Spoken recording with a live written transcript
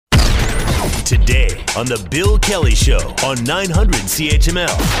Today on The Bill Kelly Show on 900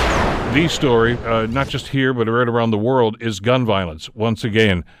 CHML. The story, not just here but right around the world, is gun violence once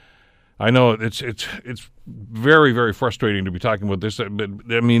again. I know it's very, very frustrating to be talking about this, but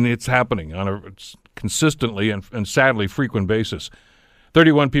I mean it's happening on a consistently and sadly frequent basis.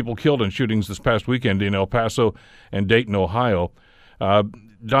 31 people killed in shootings this past weekend in El Paso and Dayton, Ohio.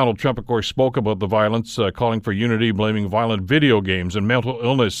 Donald Trump, of course, spoke about the violence, calling for unity, blaming violent video games and mental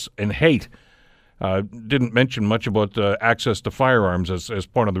illness and hate. Didn't mention much about access to firearms as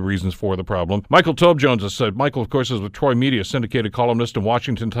part of the reasons for the problem. Michael Tobe-Jones has said. Michael, of course, is with Troy Media, syndicated columnist and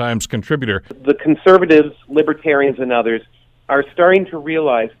Washington Times contributor. The conservatives, libertarians, and others are starting to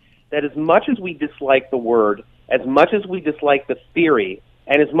realize that as much as we dislike the word, as much as we dislike the theory,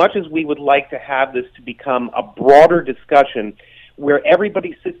 and as much as we would like to have this to become a broader discussion where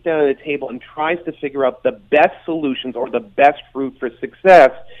everybody sits down at a table and tries to figure out the best solutions or the best route for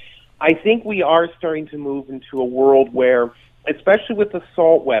success, I think we are starting to move into a world where, especially with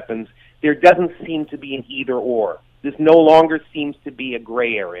assault weapons, there doesn't seem to be an either-or. This no longer seems to be a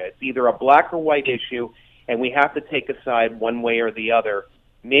gray area. It's either a black or white issue, and we have to take a side one way or the other.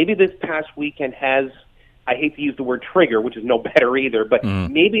 Maybe this past weekend has, I hate to use the word trigger, which is no better either, but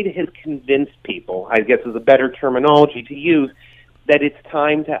maybe it has convinced people, I guess is a better terminology to use, that it's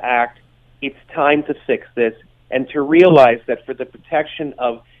time to act, it's time to fix this, and to realize that for the protection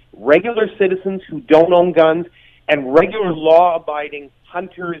of regular citizens who don't own guns and regular law-abiding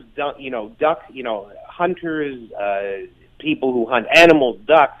hunters, hunters, people who hunt animals,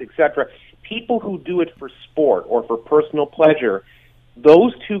 ducks, etc., people who do it for sport or for personal pleasure,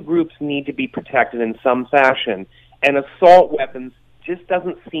 those two groups need to be protected in some fashion. And assault weapons just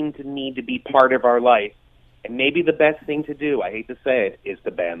doesn't seem to need to be part of our life. And maybe the best thing to do, I hate to say it, is to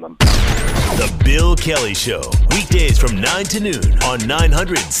ban them. The Bill Kelly Show, weekdays from 9 to noon on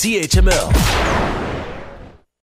 900 CHML.